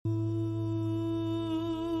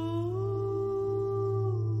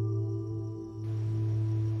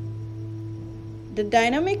The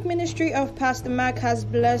dynamic ministry of Pastor Mark has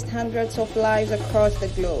blessed hundreds of lives across the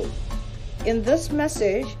globe. In this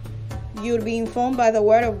message, you'll be informed by the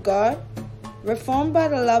Word of God, reformed by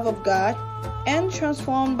the love of God, and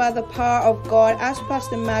transformed by the power of God as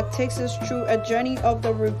Pastor Mark takes us through a journey of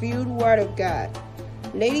the revealed Word of God.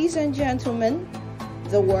 Ladies and gentlemen,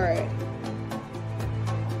 the Word.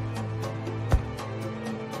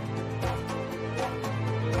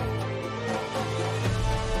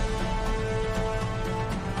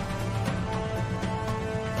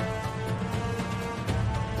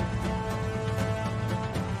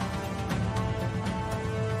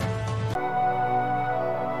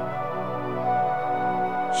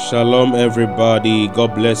 Shalom everybody,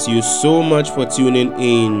 God bless you so much for tuning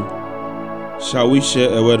in. Shall we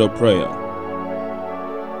share a word of prayer?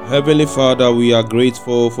 Heavenly Father, we are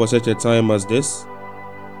grateful for such a time as this.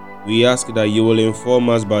 We ask that you will inform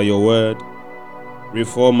us by your word,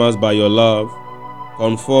 reform us by your love,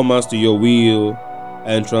 conform us to your will,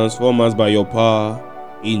 and transform us by your power.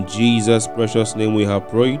 In Jesus' precious name we have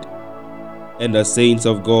prayed, and the saints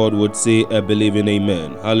of God would say a believing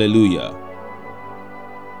amen. Hallelujah.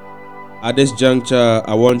 At this juncture,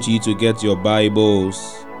 I want you to get your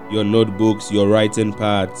Bibles, your notebooks, your writing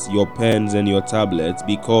pads, your pens, and your tablets,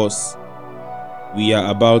 because we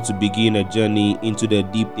are about to begin a journey into the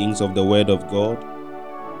deep things of the Word of God.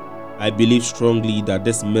 I believe strongly that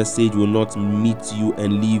this message will not meet you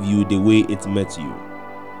and leave you the way it met you.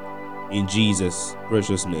 In Jesus'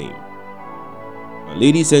 precious name. Now,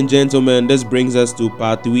 ladies and gentlemen, this brings us to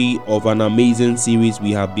part 3 of an amazing series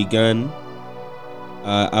we have begun.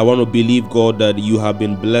 I want to believe, God, that you have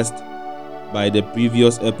been blessed by the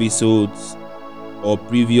previous episodes or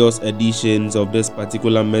previous editions of this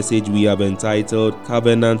particular message we have entitled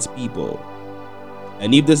Covenant People.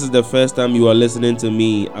 And if this is the first time you are listening to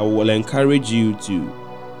me, I will encourage you to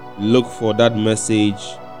look for that message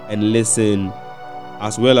and listen,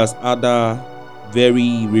 as well as other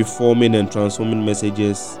very reforming and transforming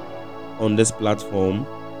messages on this platform.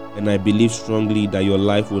 And I believe strongly that your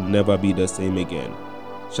life will never be the same again.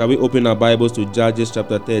 Shall we open our Bibles to Judges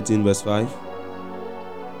chapter 13 verse 5?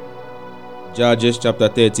 Judges chapter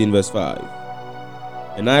 13 verse 5.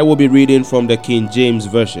 And I will be reading from the King James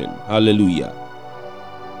Version. Hallelujah.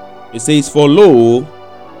 It says, "For lo,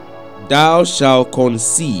 thou shalt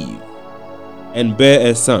conceive and bear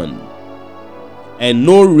a son, and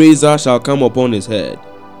no razor shall come upon his head,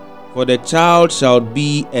 for the child shall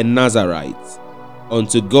be a Nazarite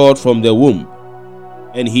unto God from the womb.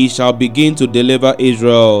 And he shall begin to deliver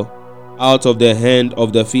Israel out of the hand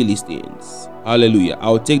of the Philistines." Hallelujah.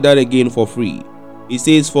 I'll take that again for free. It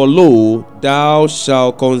says, "For lo, thou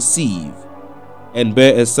shalt conceive and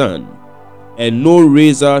bear a son, and no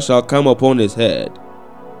razor shall come upon his head,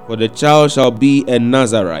 for the child shall be a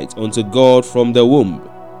Nazarite unto God from the womb.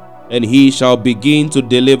 And he shall begin to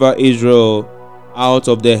deliver Israel out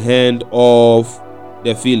of the hand of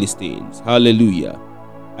the Philistines." Hallelujah.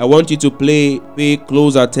 I want you to pay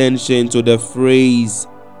close attention to the phrase,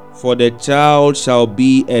 "For the child shall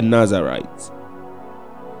be a Nazarite."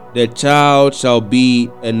 The child shall be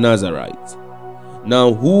a Nazarite.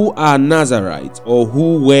 Now, who are Nazarites, or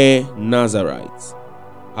who were Nazarites?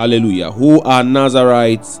 Hallelujah. Who are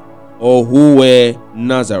Nazarites, or who were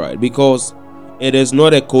Nazarite? Because it is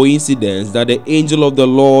not a coincidence that the angel of the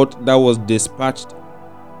Lord that was dispatched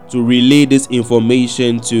to relay this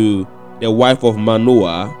information to the wife of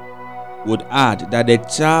Manoah would add that the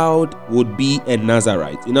child would be a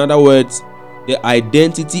Nazarite. In other words, the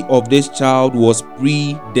identity of this child was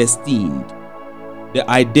predestined. The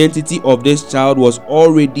identity of this child was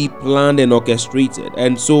already planned and orchestrated,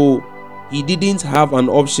 and so he didn't have an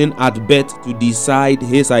option at birth to decide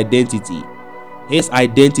his identity. His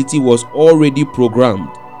identity was already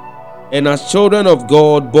programmed. And as children of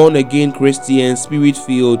God, born again Christians, spirit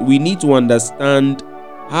filled, we need to understand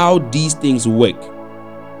how these things work.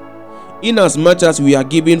 Inasmuch as we are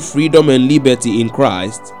given freedom and liberty in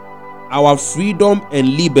Christ, our freedom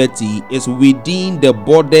and liberty is within the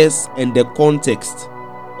borders and the context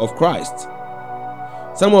of Christ.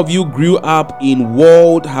 Some of you grew up in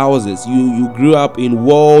walled houses. You grew up in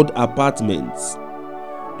walled apartments.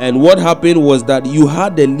 And what happened was that you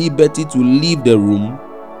had the liberty to leave the room,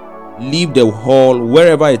 leave the hall,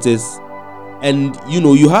 wherever it is. And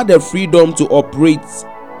you had the freedom to operate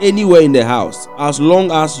anywhere in the house, as long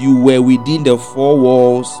as you were within the four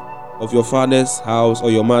walls of your father's house or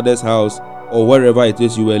your mother's house, or wherever it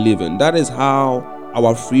is you were living. That is how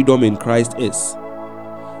our freedom in Christ is.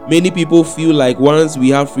 Many people feel like once we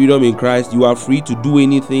have freedom in Christ, you are free to do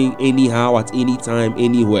anything, anyhow, at any time,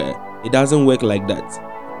 anywhere. It doesn't work like that.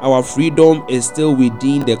 Our freedom is still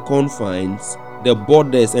within the confines the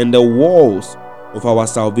borders and the walls of our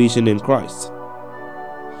salvation in Christ.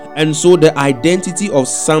 And so the identity of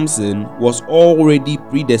Samson was already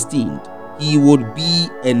predestined. He would be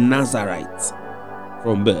a Nazarite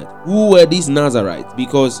from birth. Who were these Nazarites?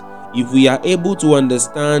 Because if we are able to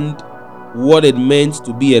understand what it meant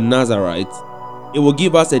to be a Nazarite, it will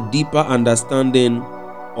give us a deeper understanding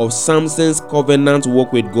of Samson's covenant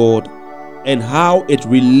walk with God and how it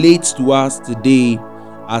relates to us today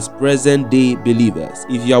as present day believers.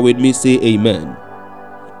 If you are with me, say amen.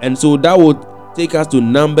 And so that would take us to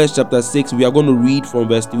Numbers chapter 6. We are going to read from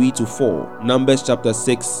verse 3 to 4. Numbers chapter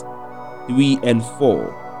 6, 3 and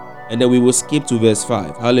 4. And then we will skip to verse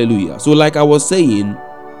 5. Hallelujah. So like I was saying,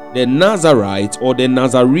 the Nazarites or the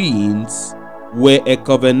Nazarenes were a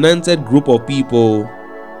covenanted group of people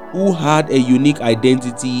who had a unique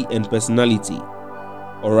identity and personality.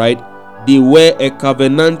 Alright? They were a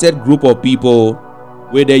covenanted group of people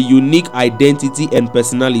with a unique identity and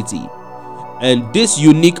personality. And this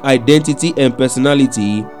unique identity and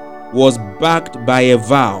personality was backed by a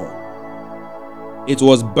vow. It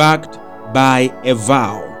was backed by a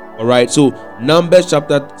vow. Alright, so Numbers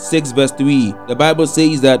chapter 6 verse 3, the Bible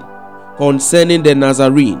says that concerning the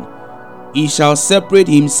Nazarene, he shall separate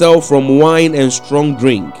himself from wine and strong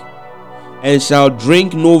drink, and shall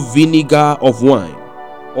drink no vinegar of wine,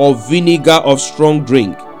 or vinegar of strong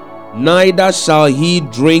drink, neither shall he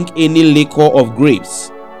drink any liquor of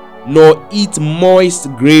grapes, nor eat moist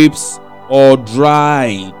grapes or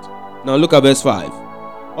dried. Now look at verse 5.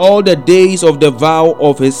 All the days of the vow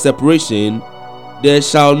of his separation, there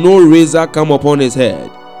shall no razor come upon his head,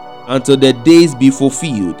 until the days be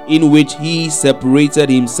fulfilled in which he separated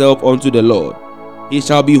himself unto the Lord. He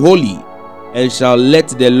shall be holy, and shall let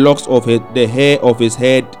the locks of the hair of his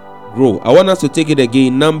head grow. I want us to take it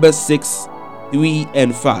again. Numbers 6, 3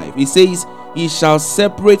 and 5. It says, he shall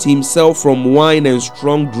separate himself from wine and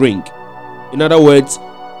strong drink. In other words,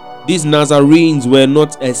 these Nazarenes were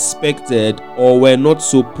not expected or were not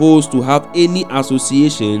supposed to have any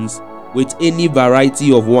associations with any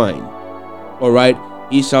variety of wine. Alright,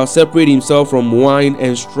 he shall separate himself from wine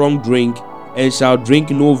and strong drink, and shall drink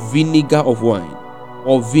no vinegar of wine,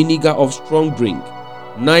 or vinegar of strong drink,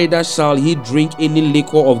 neither shall he drink any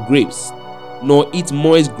liquor of grapes, nor eat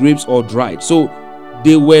moist grapes or dried. So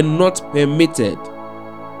they were not permitted,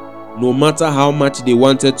 no matter how much they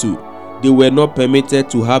wanted to, they were not permitted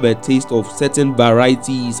to have a taste of certain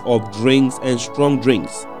varieties of drinks and strong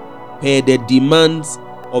drinks per the demands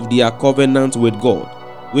of their covenant with God,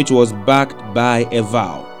 which was backed by a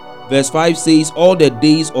vow. Verse 5 says, all the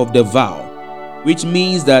days of the vow, which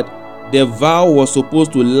means that the vow was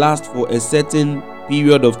supposed to last for a certain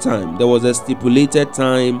period of time. There was a stipulated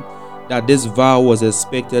time that this vow was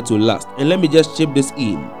expected to last. And let me just chip this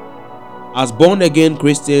in. As born again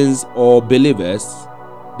Christians or believers,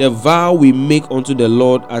 the vow we make unto the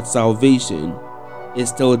Lord at salvation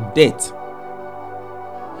is till death.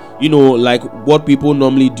 You know, like what people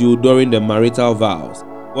normally do during the marital vows.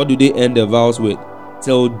 What do they end the vows with?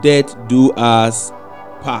 Till death do us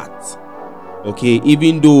part. Okay,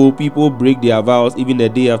 even though people break their vows even the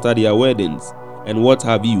day after their weddings and what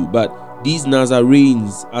have you, but these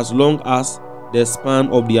Nazarenes, as long as the span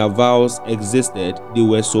of their vows existed, they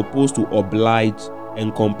were supposed to oblige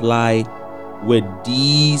and comply with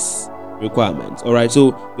these requirements. All right,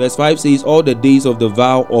 so verse 5 says, all the days of the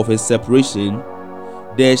vow of his separation,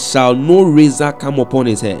 there shall no razor come upon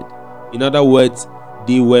his head. In other words,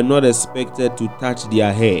 they were not expected to touch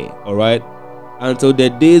their hair, all right, until the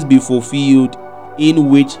days be fulfilled in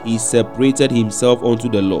which he separated himself unto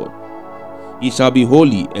the Lord. He shall be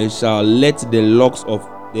holy, and shall let the locks of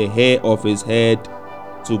the hair of his head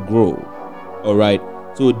to grow. All right,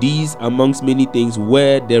 so these, amongst many things,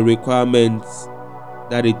 were the requirements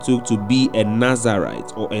that it took to be a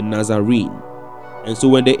Nazarite or a Nazarene. And so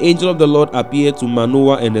when the angel of the Lord appeared to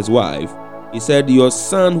Manoah and his wife, he said, your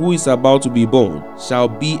son who is about to be born shall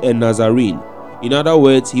be a Nazarene. In other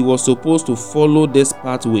words, he was supposed to follow this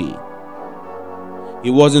pathway. He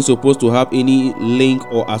wasn't supposed to have any link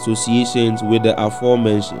or associations with the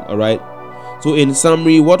aforementioned. All right. So in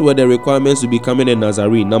summary, what were the requirements to becoming a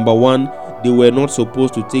Nazarene? Number one, they were not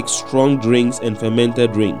supposed to take strong drinks and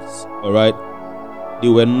fermented drinks. All right. They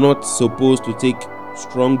were not supposed to take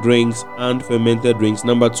strong drinks and fermented drinks.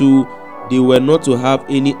 Number two, they were not to have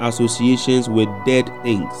any associations with dead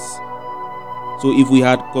things. So if we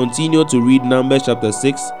had continued to read Numbers chapter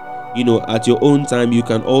 6, at your own time, you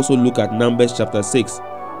can also look at Numbers chapter 6.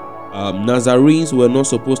 Nazarenes were not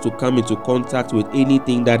supposed to come into contact with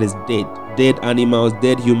anything that is dead animals,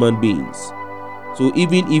 dead human beings. So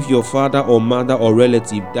even if your father or mother or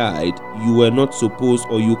relative died, you were not supposed,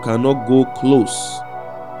 or you cannot go close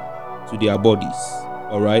to their bodies.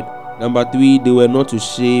 All right. Number 3, they were not to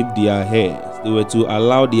shave their hairs. They were to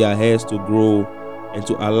allow their hairs to grow and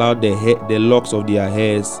to allow the locks of their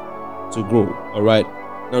hairs to grow. All right.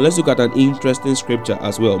 Now let's look at an interesting scripture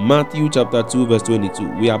as well. Matthew chapter 2 verse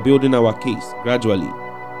 22. We are building our case gradually.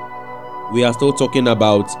 We are still talking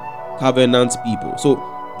about covenant people. So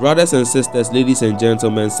brothers and sisters, ladies and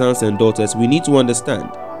gentlemen, sons and daughters, we need to understand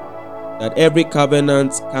that every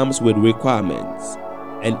covenant comes with requirements.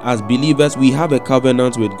 And as believers, we have a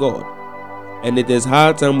covenant with God. And it is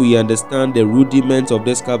hard time we understand the rudiments of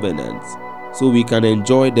this covenant so we can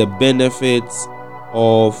enjoy the benefits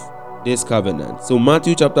of this covenant. So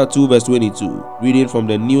Matthew chapter 2 verse 22, reading from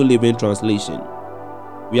the New Living Translation.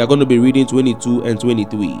 We are going to be reading 22 and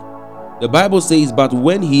 23. The Bible says, "But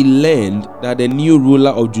when he learned that the new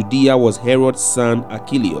ruler of Judea was Herod's son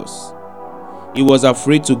Archelaus, he was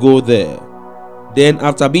afraid to go there. Then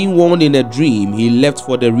after being warned in a dream, he left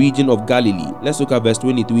for the region of Galilee." Let's look at verse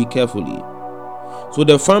 23 carefully. "So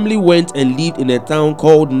the family went and lived in a town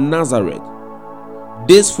called Nazareth.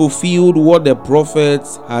 This fulfilled what the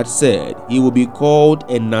prophets had said. He will be called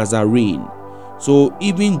a Nazarene." So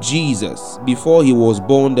even Jesus, before he was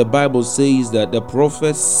born, the Bible says that the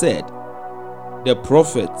prophets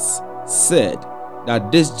said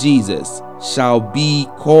that this Jesus shall be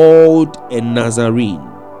called a Nazarene.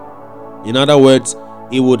 In other words,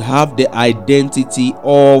 he would have the identity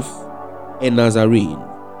of a Nazarene.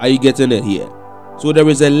 Are you getting it here? So there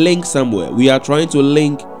is a link somewhere. We are trying to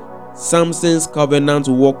link Samson's covenant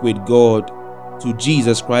walk with God to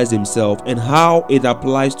Jesus Christ himself and how it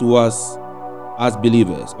applies to us as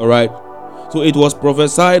believers. All right. So it was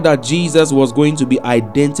prophesied that Jesus was going to be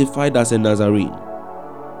identified as a Nazarene.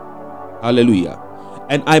 Hallelujah.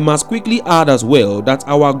 And I must quickly add as well that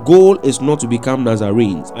our goal is not to become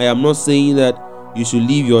Nazarenes. I am not saying that you should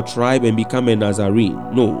leave your tribe and become a Nazarene.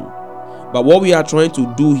 No. But what we are trying to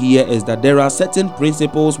do here is that there are certain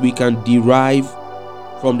principles we can derive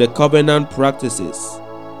from the covenant practices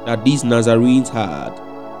that these Nazarenes had,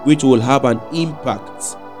 which will have an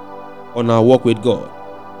impact on our walk with God.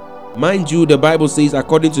 Mind you, the Bible says,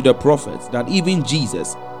 according to the prophets, that even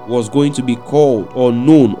Jesus was going to be called or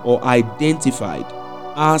known or identified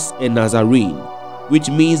as a Nazarene, which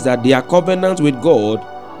means that their covenant with God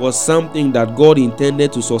was something that God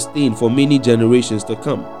intended to sustain for many generations to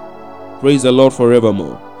come. Praise the Lord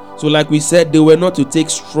forevermore. So like we said, they were not to take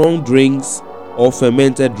strong drinks or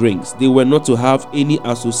fermented drinks. They were not to have any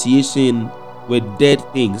association with dead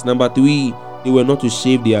things. Number 3, they were not to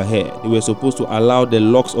shave their hair. They were supposed to allow the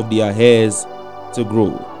locks of their hairs to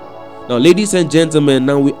grow. Now, ladies and gentlemen,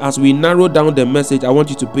 as we narrow down the message, I want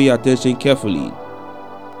you to pay attention carefully.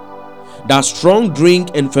 That strong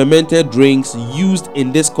drink and fermented drinks used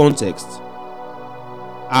in this context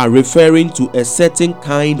are referring to a certain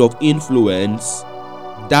kind of influence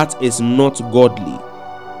that is not godly.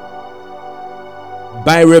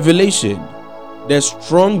 By revelation, the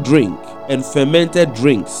strong drink and fermented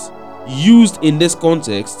drinks used in this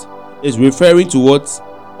context is referring to what?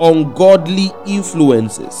 Ungodly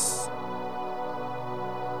influences.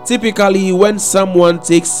 Typically, when someone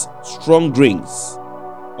takes strong drinks,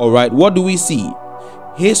 all right, what do we see?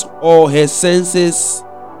 His or her senses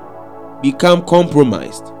become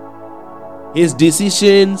compromised. His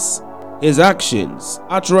decisions, his actions,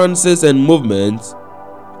 utterances, and movements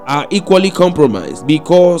are equally compromised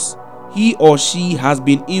because he or she has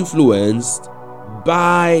been influenced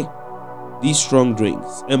by these strong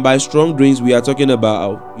drinks. And by strong drinks, we are talking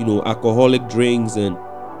about, alcoholic drinks and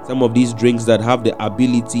some of these drinks that have the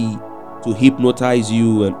ability to hypnotize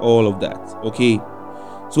you and all of that. Okay.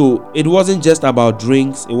 So it wasn't just about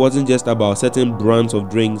drinks. It wasn't just about certain brands of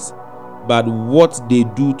drinks, but what they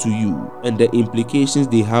do to you and the implications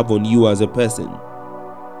they have on you as a person.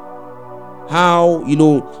 How,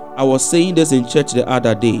 I was saying this in church the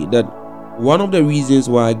other day, that one of the reasons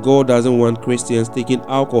why God doesn't want Christians taking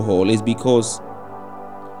alcohol is because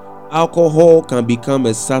alcohol can become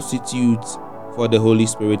a substitute for the Holy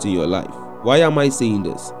Spirit in your life. Why am I saying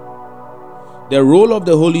this? The role of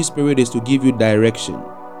the Holy Spirit is to give you direction,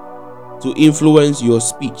 to influence your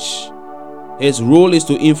speech. His role is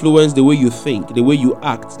to influence the way you think, the way you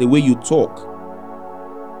act, the way you talk.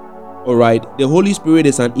 All right, the Holy Spirit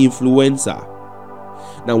is an influencer.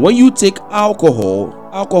 Now, when you take alcohol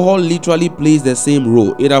literally plays the same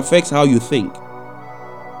role. It affects how you think.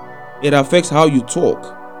 It affects how you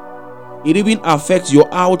talk. It even affects your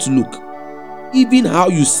outlook, even how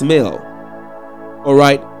you smell. All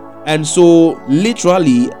right. And so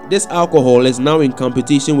literally, this alcohol is now in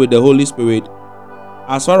competition with the Holy Spirit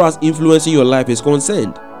as far as influencing your life is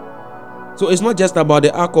concerned. So it's not just about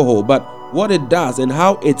the alcohol, but what it does and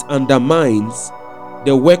how it undermines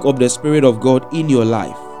the work of the Spirit of God in your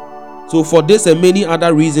life. So for this and many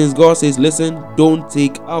other reasons, God says, listen, don't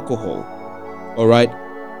take alcohol. All right.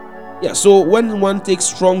 Yeah. So when one takes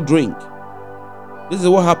strong drink, this is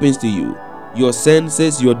what happens to you. Your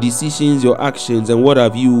senses, your decisions, your actions, and what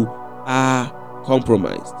have you are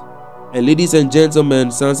compromised. And ladies and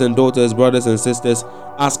gentlemen, sons and daughters, brothers and sisters,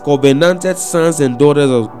 as covenanted sons and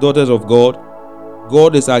daughters of God,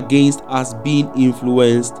 God is against us being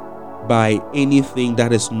influenced by anything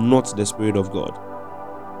that is not the Spirit of God.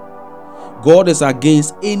 God is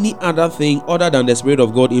against any other thing other than the Spirit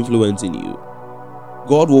of God influencing you.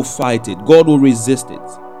 God will fight it. God will resist it.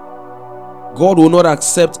 God will not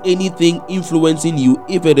accept anything influencing you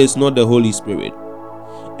if it is not the Holy Spirit.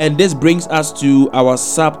 And this brings us to our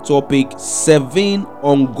subtopic, 7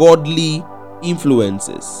 ungodly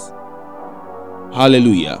influences.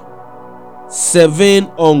 Hallelujah.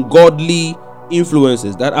 7 ungodly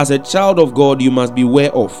influences that as a child of God you must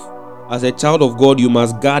beware of. As a child of God you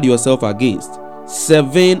must guard yourself against.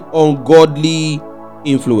 7 ungodly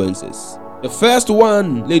influences. The first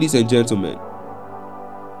one, ladies and gentlemen,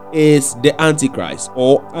 is the Antichrist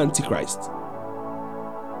or Antichrist.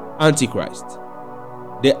 Antichrist.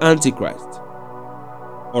 The Antichrist.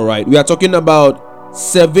 All right, we are talking about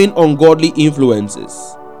 7 ungodly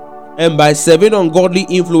influences. And by 7 ungodly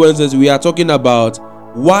influences, we are talking about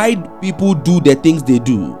why people do the things they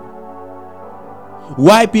do,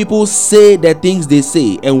 why people say the things they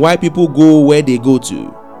say, and why people go where they go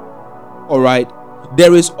to. All right.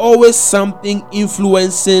 There is always something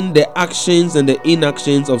influencing the actions and the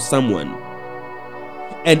inactions of someone.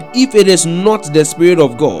 And if it is not the Spirit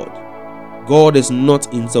of God, God is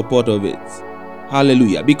not in support of it.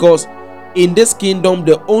 Hallelujah. Because in this kingdom,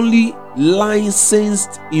 the only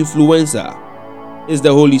licensed influencer is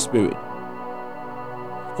the Holy Spirit.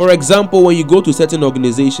 For example, when you go to certain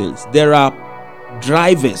organizations, there are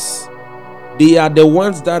drivers. They are the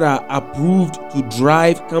ones that are approved to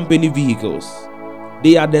drive company vehicles.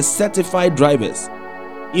 They are the certified drivers.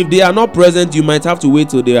 If they are not present, you might have to wait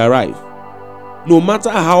till they arrive. No matter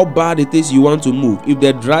how bad it is you want to move, if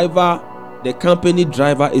the company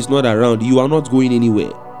driver is not around, you are not going anywhere.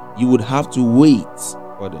 You would have to wait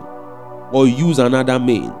for them or use another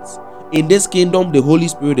means. In this kingdom, the Holy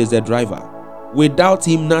Spirit is the driver. Without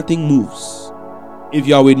him, nothing moves. If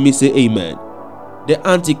you are with me, say amen. The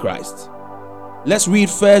Antichrist. Let's read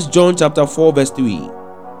 1 John chapter 4 verse 3.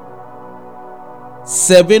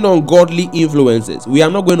 7 ungodly influences. We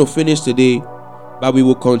are not going to finish today, but we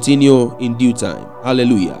will continue in due time.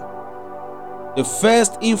 Hallelujah. The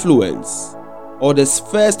first influence, or the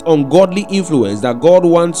first ungodly influence that God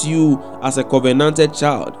wants you as a covenanted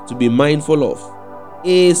child to be mindful of,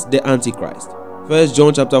 is the Antichrist. 1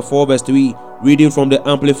 John chapter 4 verse 3, reading from the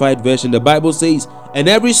Amplified Version, the Bible says, and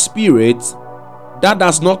every spirit that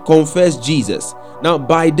does not confess Jesus. Now,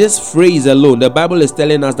 by this phrase alone, the Bible is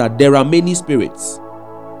telling us that there are many spirits.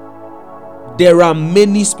 There are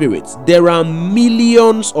many spirits. There are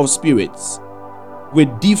millions of spirits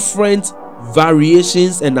with different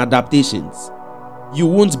variations and adaptations. You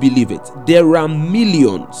won't believe it. There are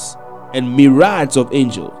millions and myriads of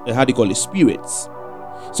angels, how do you call it, spirits.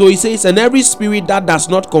 So he says, and every spirit that does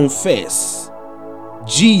not confess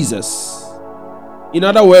Jesus, in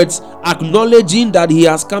other words, acknowledging that he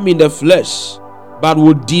has come in the flesh, but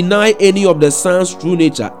would deny any of the Son's true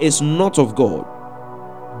nature, is not of God.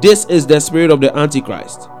 This is the spirit of the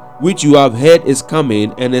Antichrist, which you have heard is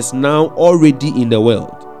coming and is now already in the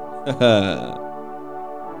world.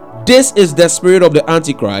 This is the spirit of the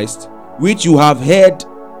Antichrist, which you have heard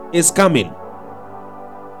is coming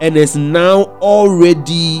and is now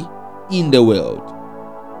already in the world.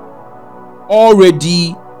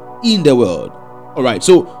 Already in the world. All right,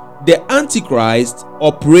 so the Antichrist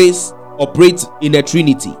operates in a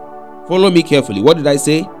trinity. Follow me carefully. What did I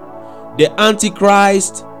say? The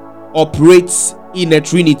Antichrist operates in a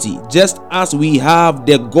trinity, just as we have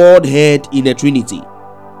the Godhead in a trinity.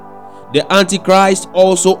 The Antichrist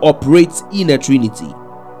also operates in a trinity.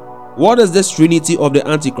 What is this trinity of the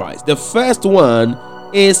Antichrist? The first one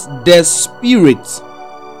is the spirit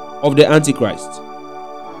of the Antichrist.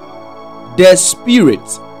 The spirit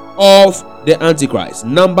of the Antichrist.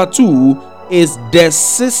 Number 2 is the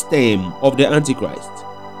system of the Antichrist.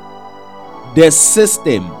 The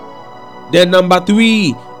system. Then number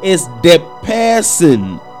 3 is the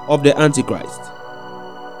person of the Antichrist.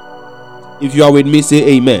 If you are with me,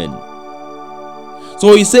 say amen.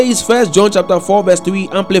 So he says, 1 John chapter 4 verse 3,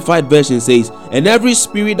 Amplified Version says, and every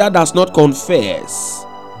spirit that does not confess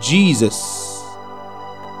Jesus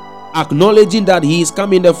acknowledging that he is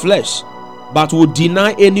come in the flesh, but will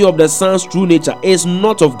deny any of the Son's true nature, is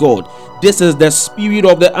not of God. This is the spirit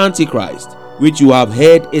of the Antichrist, which you have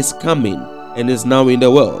heard is coming and is now in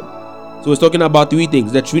the world. So it's talking about three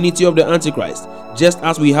things: the Trinity of the Antichrist, just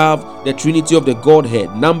as we have the Trinity of the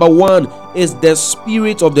Godhead. Number one is the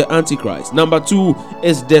spirit of the Antichrist. Number two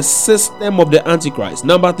is the system of the Antichrist.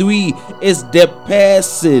 Number three is the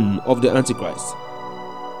person of the Antichrist.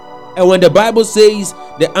 And when the Bible says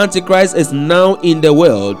the Antichrist is now in the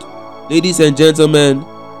world, ladies and gentlemen,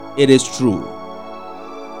 it is true.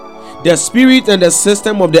 The spirit and the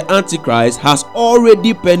system of the Antichrist has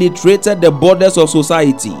already penetrated the borders of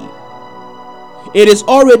society. It is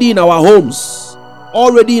already in our homes,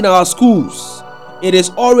 already in our schools. It is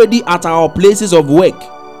already at our places of work.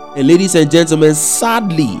 And ladies and gentlemen,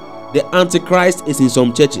 sadly, the Antichrist is in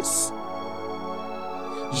some churches.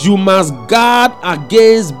 You must guard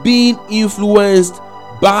against being influenced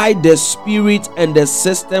by the spirit and the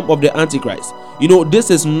system of the Antichrist. You know, this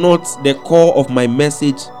is not the core of my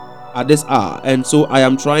message at this hour, and so I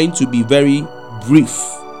am trying to be very brief,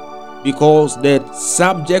 because the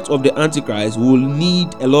subject of the Antichrist will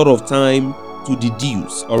need a lot of time to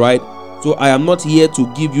deduce. All right, so I am not here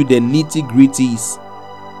to give you the nitty-gritties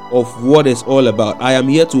of what it's all about. I am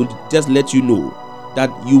here to just let you know that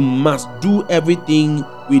you must do everything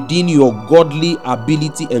within your godly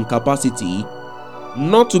ability and capacity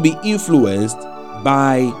not to be influenced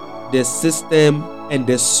by the system and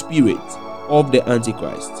the spirit of the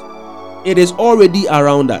Antichrist. It is already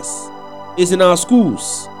around us. It's in our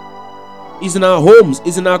schools, it's in our homes,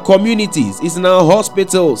 it's in our communities, it's in our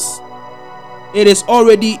hospitals. It is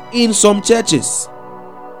already in some churches.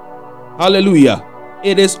 Hallelujah.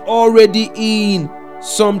 It is already in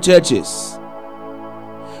some churches.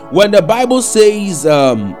 When the Bible says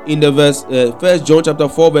in the verse 1 John chapter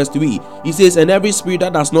 4 verse 3, he says, and every spirit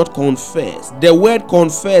that does not confess. The word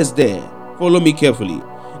confess there, follow me carefully.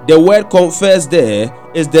 The word confess there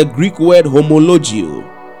is the Greek word homologio,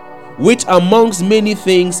 which amongst many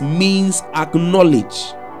things means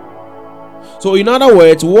acknowledge. So in other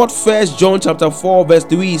words, what 1 John chapter 4 verse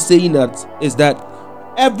 3 is saying is that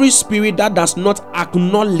every spirit that does not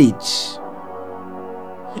acknowledge.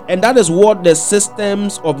 And that is what the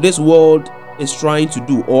systems of this world is trying to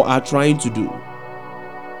do, or are trying to do.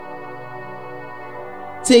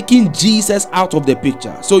 Taking Jesus out of the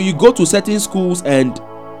picture. So you go to certain schools and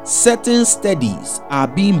certain studies are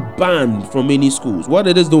being banned from many schools. What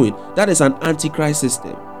it is doing, that is an antichrist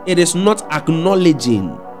system. It is not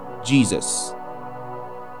acknowledging Jesus.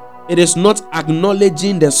 It is not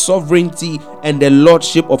acknowledging the sovereignty and the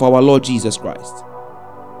lordship of our Lord Jesus Christ.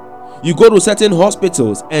 You go to certain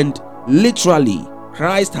hospitals and literally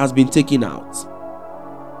Christ has been taken out.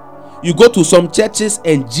 You go to some churches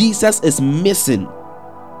and Jesus is missing.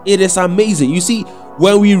 It is amazing. You see,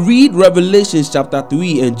 when we read Revelation chapter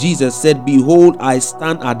 3 and Jesus said, behold, I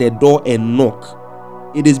stand at the door and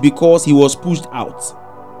knock, it is because he was pushed out.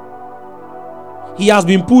 He has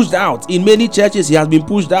been pushed out. In many churches, he has been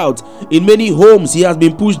pushed out. In many homes, he has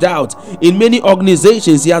been pushed out. In many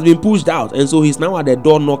organizations, he has been pushed out. And so he's now at the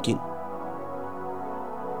door knocking.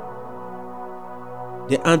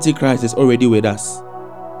 The Antichrist is already with us.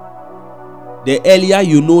 The earlier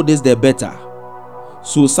you know this, the better.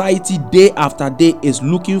 Society day after day is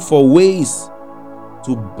looking for ways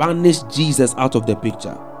to banish Jesus out of the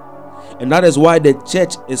picture. And that is why the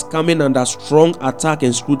church is coming under strong attack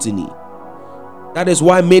and scrutiny. That is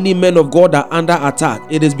why many men of God are under attack.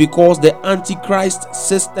 It is because the Antichrist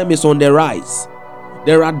system is on the rise.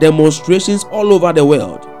 There are demonstrations all over the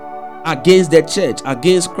world against the church,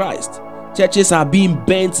 against Christ. Churches are being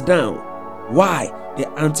burnt down. Why? The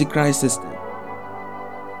Antichrist system.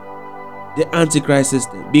 The Antichrist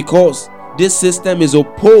system. Because this system is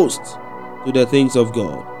opposed to the things of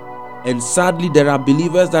God. And sadly, there are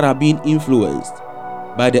believers that are being influenced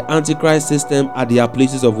by the Antichrist system at their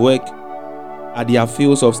places of work, at their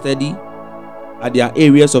fields of study, at their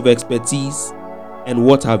areas of expertise, and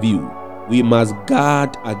what have you. We must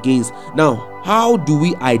guard against. Now, how do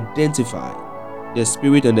we identify the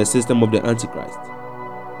spirit and the system of the Antichrist?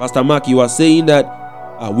 Pastor Mark, you are saying that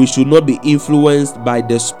we should not be influenced by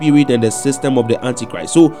the spirit and the system of the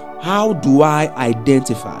Antichrist. So how do I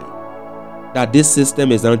identify that this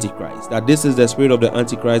system is Antichrist, that this is the spirit of the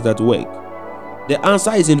Antichrist at work? The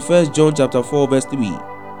answer is in 1 John chapter 4 verse 3.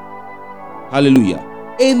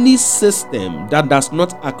 Hallelujah. Any system that does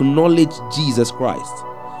not acknowledge Jesus Christ.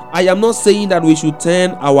 I am not saying that we should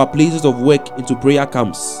turn our places of work into prayer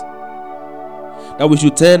camps, that we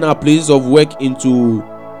should turn our places of work into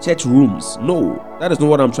church rooms. No, that is not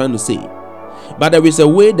what I'm trying to say. But there is a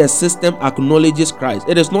way the system acknowledges Christ.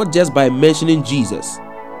 It is not just by mentioning Jesus,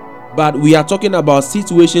 but we are talking about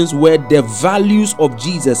situations where the values of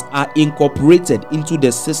Jesus are incorporated into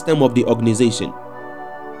the system of the organization.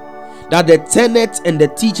 That the tenets and the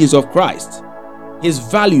teachings of Christ, his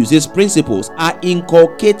values, his principles, are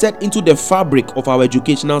inculcated into the fabric of our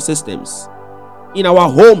educational systems. In our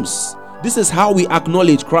homes, this is how we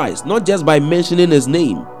acknowledge Christ, not just by mentioning his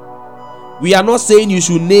name. We are not saying you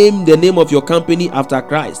should name the name of your company after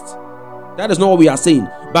Christ. That is not what we are saying.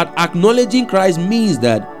 But acknowledging Christ means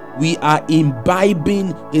that we are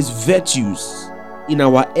imbibing his virtues in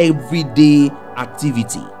our everyday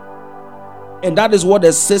activity. And that is what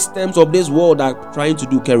the systems of this world are trying to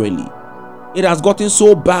do currently. It has gotten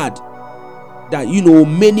so bad that,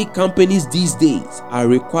 many companies these days are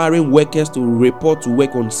requiring workers to report to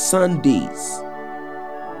work on Sundays,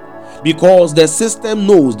 because the system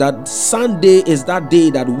knows that Sunday is that day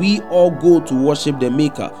that we all go to worship the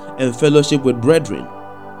Maker and fellowship with brethren.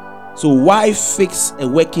 So why fix a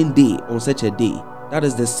working day on such a day? That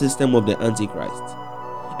is the system of the Antichrist.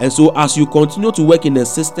 And so as you continue to work in a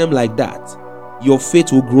system like that, your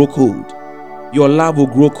faith will grow cold, your love will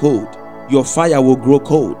grow cold, your fire will grow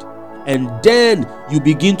cold, and then you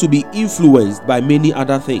begin to be influenced by many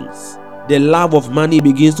other things. The love of money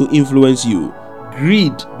begins to influence you.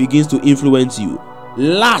 Greed begins to influence you.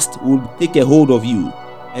 Lust will take a hold of you.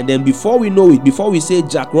 And then before we know it, before we say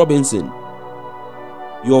Jack Robinson,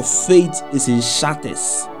 your faith is in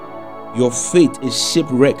shatters. Your faith is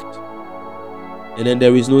shipwrecked. And then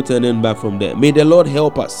there is no turning back from there. May the Lord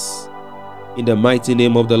help us in the mighty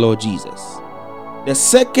name of the Lord Jesus. The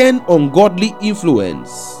second ungodly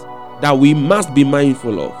influence that we must be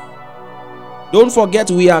mindful of. Don't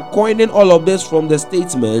forget, we are coining all of this from the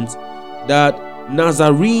statement that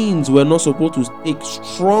Nazarenes were not supposed to take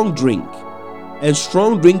strong drink. And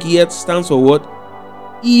strong drink here stands for what?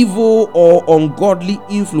 Evil or ungodly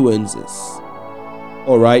influences.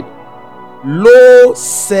 Alright. Low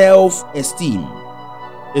self-esteem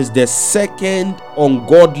is the second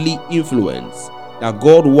ungodly influence that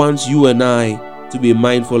God wants you and I to be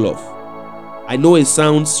mindful of. I know it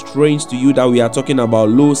sounds strange to you that we are talking about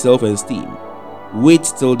low self-esteem. Wait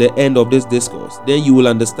till the end of this discourse, then you will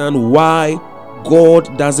understand why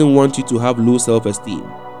God doesn't want you to have low self-esteem.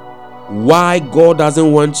 Why God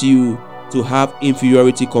doesn't want you to have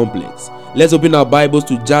inferiority complex. Let's open our Bibles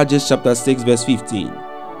to Judges chapter 6 verse 15.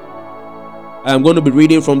 I am going to be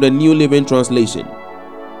reading from the New Living Translation.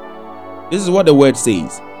 This is what the word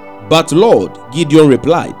says. But Lord, Gideon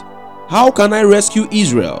replied, how can I rescue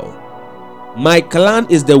Israel? My clan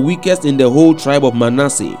is the weakest in the whole tribe of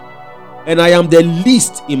Manasseh, and I am the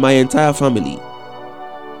least in my entire family.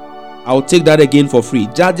 I'll take that again for free.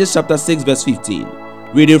 Judges chapter 6 verse 15.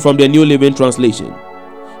 Reading from the New Living Translation.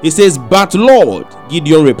 It says, but Lord,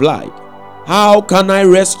 Gideon replied, how can I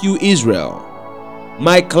rescue Israel?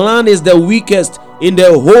 My clan is the weakest in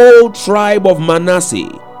the whole tribe of Manasseh,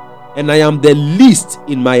 and I am the least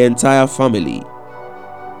in my entire family.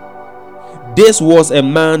 This was a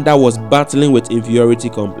man that was battling with inferiority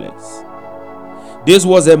complex. This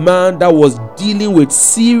was a man that was dealing with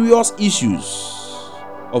serious issues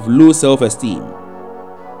of low self-esteem.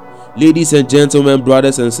 Ladies and gentlemen,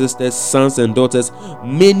 brothers and sisters, sons and daughters,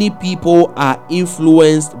 many people are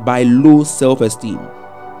influenced by low self-esteem.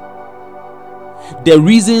 The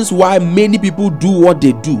reasons why many people do what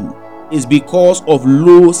they do is because of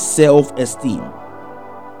low self-esteem.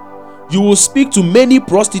 You will speak to many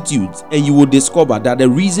prostitutes and you will discover that the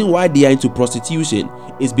reason why they are into prostitution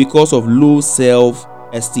is because of low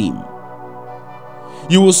self-esteem.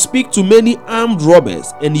 You will speak to many armed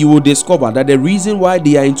robbers and you will discover that the reason why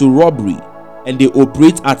they are into robbery and they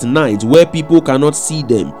operate at night where people cannot see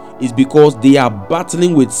them is because they are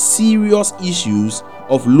battling with serious issues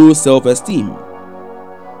of low self-esteem.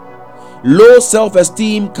 Low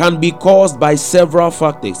self-esteem can be caused by several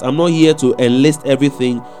factors. I'm not here to enlist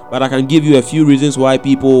everything, but I can give you a few reasons why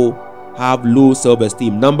people have low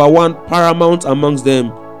self-esteem. Number one, paramount amongst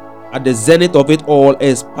them, at the zenith of it all,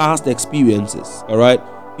 is past experiences. All right,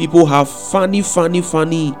 people have funny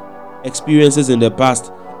experiences in the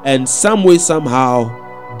past, and some way,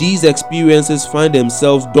 somehow, these experiences find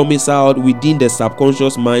themselves domiciled within the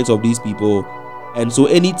subconscious minds of these people, and so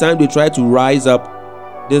anytime they try to rise up,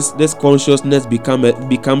 this consciousness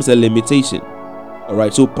becomes a limitation. All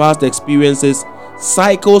right, so past experiences,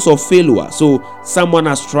 cycles of failure. So someone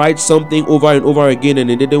has tried something over and over again and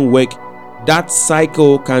it didn't work. That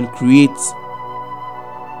cycle can create,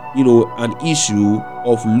 an issue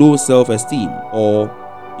of low self-esteem or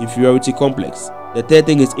inferiority complex. The third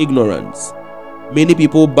thing is ignorance. Many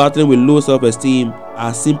people battling with low self-esteem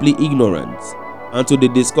are simply ignorant. until they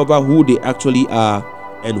discover who they actually are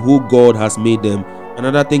and who God has made them.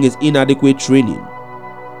 Another thing is inadequate training.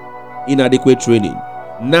 Inadequate training.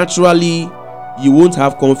 Naturally, you won't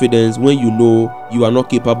have confidence when you know you are not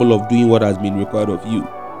capable of doing what has been required of you.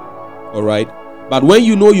 All right. But when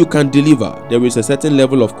you know you can deliver, there is a certain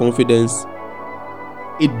level of confidence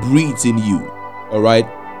it breeds in you. All right.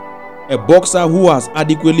 A boxer who has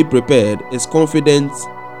adequately prepared is confident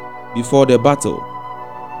before the battle.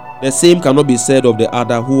 The same cannot be said of the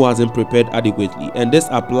other who hasn't prepared adequately, and this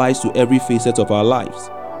applies to every facet of our lives.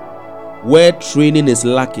 Where training is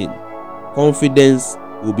lacking, confidence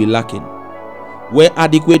will be lacking. Where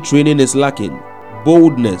adequate training is lacking,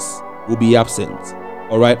 boldness will be absent.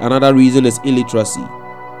 All right. Another reason is illiteracy.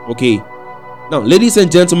 Okay. Now, ladies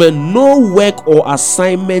and gentlemen, no work or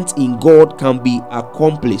assignment in God can be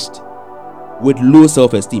accomplished with low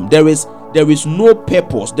self-esteem. There is no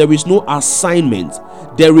purpose, there is no assignment,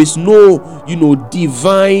 there is no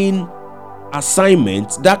divine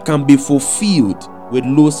assignment that can be fulfilled with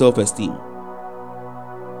low self-esteem.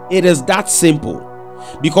 It is that simple.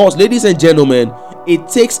 Because, ladies and gentlemen, it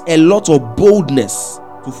takes a lot of boldness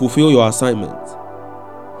to fulfill your assignment.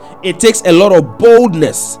 It takes a lot of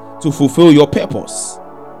boldness to fulfill your purpose.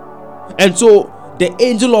 And so the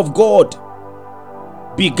angel of God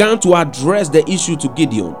began to address the issue to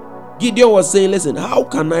Gideon. Gideon was saying, listen, how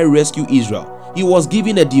can I rescue Israel? He was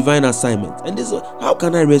given a divine assignment. And this is, how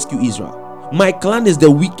can I rescue Israel? My clan is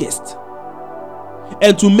the weakest.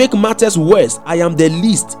 And to make matters worse, I am the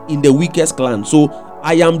least in the weakest clan. So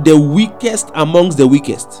I am the weakest amongst the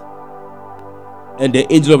weakest. And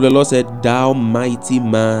the angel of the Lord said, thou mighty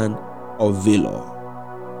man of valor.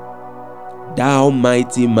 Thou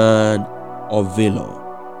mighty man of valor.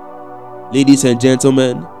 Ladies and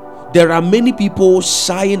gentlemen, there are many people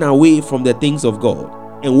shying away from the things of God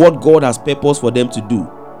and what God has purposed for them to do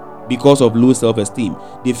because of low self-esteem.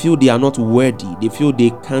 They feel they are not worthy. They feel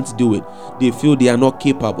they can't do it. They feel they are not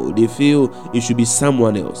capable. They feel it should be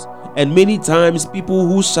someone else. And many times, people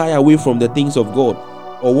who shy away from the things of God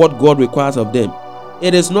or what God requires of them,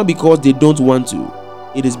 it is not because they don't want to.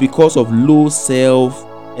 It is because of low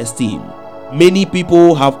self-esteem. Many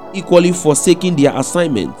people have equally forsaken their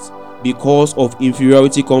assignments because of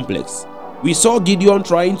inferiority complex. We saw Gideon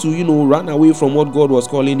trying to, run away from what God was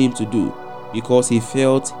calling him to do because he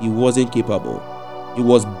felt he wasn't capable. He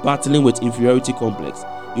was battling with inferiority complex.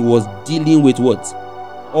 He was dealing with what?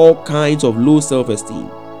 All kinds of low self-esteem.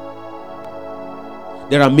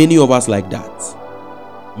 There are many of us like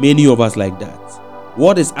that. Many of us like that.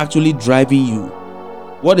 What is actually driving you?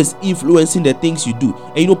 What is influencing the things you do?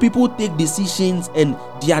 And people take decisions and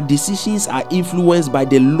their decisions are influenced by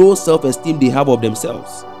the low self-esteem they have of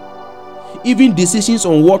themselves. Even decisions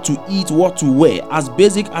on what to eat, what to wear, as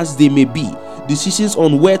basic as they may be, decisions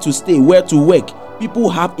on where to stay, where to work, people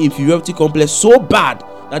have inferiority complex so bad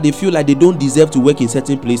that they feel like they don't deserve to work in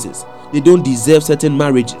certain places. They don't deserve certain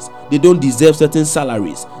marriages. They don't deserve certain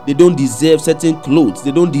salaries. They don't deserve certain clothes.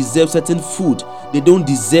 They don't deserve certain food. They don't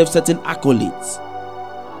deserve certain accolades.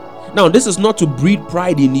 Now, this is not to breed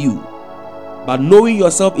pride in you, but knowing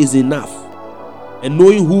yourself is enough, and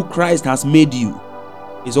knowing who Christ has made you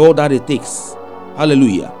is all that it takes.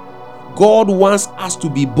 Hallelujah. God wants us to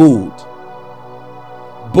be bold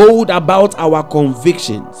about our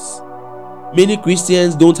convictions. Many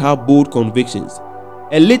Christians don't have bold convictions.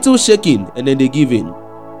 A little shaking and then they give in.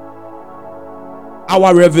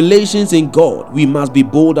 Our revelations in God, we must be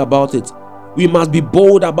bold about it. We must be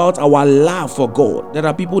bold about our love for God. There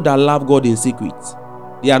are people that love God in secret.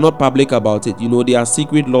 They are not public about it. They are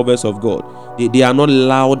secret lovers of God. They are not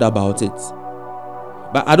loud about it.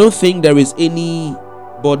 But I don't think there is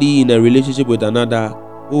anybody in a relationship with another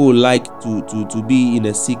who would like to be in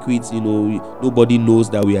a secret. Nobody knows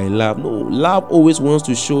that we are in love. No, love always wants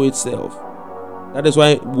to show itself. That is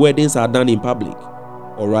why weddings are done in public.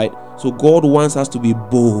 All right. So God wants us to be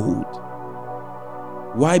bold.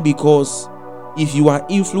 Why? Because if you are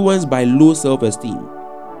influenced by low self-esteem,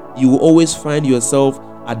 you will always find yourself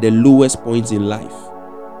at the lowest points in life.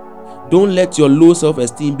 Don't let your low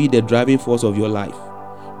self-esteem be the driving force of your life.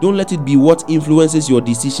 Don't let it be what influences your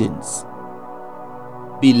decisions.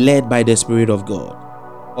 Be led by the Spirit of God.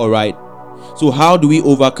 All right. So how do we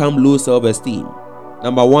overcome low self-esteem?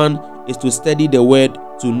 Number one is to study the word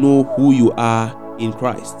to know who you are in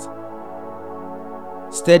Christ.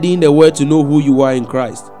 Studying the word to know who you are in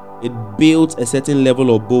Christ, it builds a certain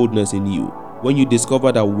level of boldness in you. When you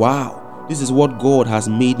discover that, wow, this is what God has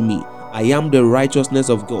made me. I am the righteousness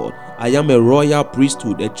of God. I am a royal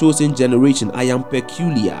priesthood, a chosen generation. I am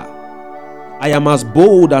peculiar. I am as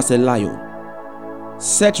bold as a lion.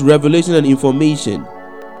 Such revelation and information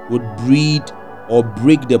would breed or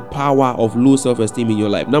break the power of low self-esteem in your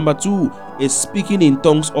life. Number 2 is speaking in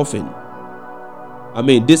tongues often. I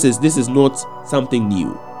mean, this is not something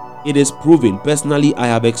new. It is proven. Personally, I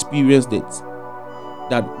have experienced it,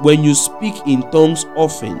 that when you speak in tongues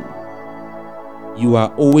often, you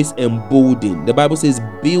are always emboldened. The Bible says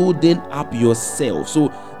building up yourself.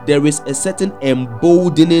 So there is a certain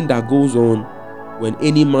emboldening that goes on when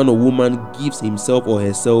any man or woman gives himself or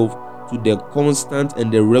herself to the constant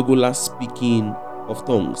and the regular speaking of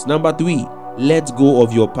tongues. Number 3, let go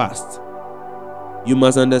of your past. You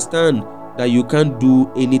must understand that you can't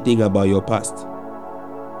do anything about your past.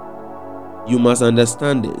 You must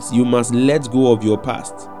understand this. You must let go of your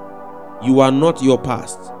past. You are not your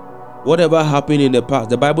past. Whatever happened in the past,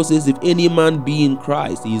 the Bible says, if any man be in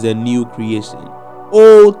Christ, he is a new creation.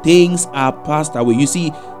 All things are passed away. You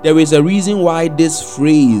see, there is a reason why this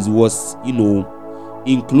phrase was,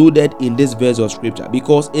 included in this verse of scripture,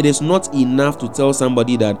 because it is not enough to tell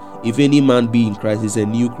somebody that if any man be in Christ, he is a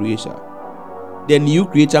new creature. The new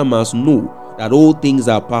creature must know that all things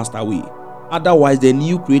are passed away. Otherwise, the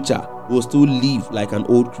new creature will still live like an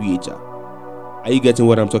old creature. Are you getting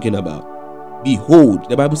what I'm talking about? Behold,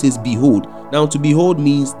 the Bible says behold. Now, to behold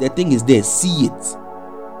means the thing is there, see it.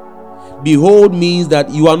 Behold means that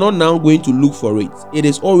you are not now going to look for it. It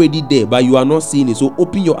is already there, but you are not seeing it. So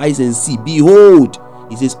open your eyes and see. Behold,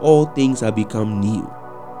 he says all things have become new.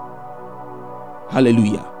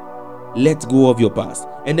 Hallelujah. Let go of your past.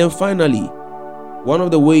 And then finally, one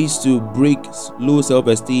of the ways to break low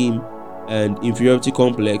self-esteem and inferiority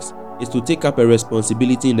complex is to take up a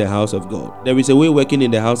responsibility in the house of God. There is a way working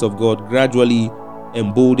in the house of God gradually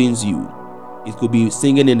emboldens you. It could be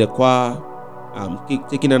singing in the choir,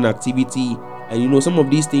 taking an activity, and some of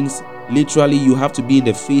these things, literally you have to be in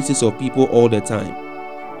the faces of people all the time.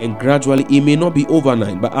 And gradually, it may not be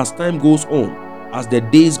overnight, but as time goes on, as the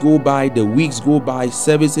days go by, the weeks go by,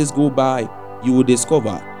 services go by, you will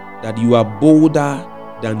discover that you are bolder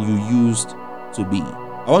than you used to be.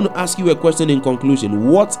 I want to ask you a question in conclusion.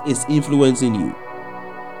 What is influencing you?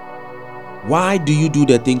 Why do you do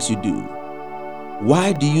the things you do?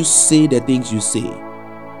 Why do you say the things you say?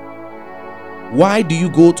 Why do you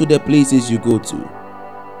go to the places you go to?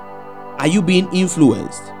 Are you being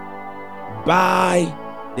influenced by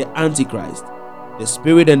the Antichrist, the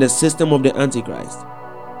spirit and the system of the Antichrist?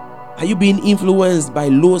 Are you being influenced by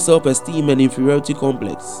low self-esteem and inferiority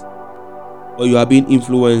complex? Or you are being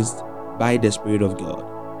influenced by the Spirit of God?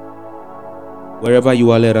 Wherever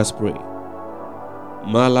you are, let us pray.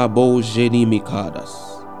 Malabo jeni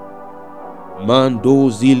mikadas. Mando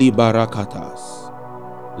zili barakatas.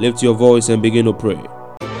 Lift your voice and begin to pray.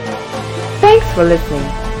 Thanks for listening.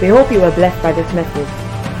 We hope you were blessed by this message.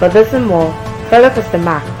 For this and more, follow Pastor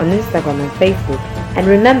Mark on Instagram and Facebook. And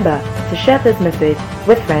remember to share this message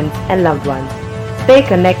with friends and loved ones. Stay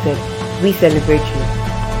connected. We celebrate you.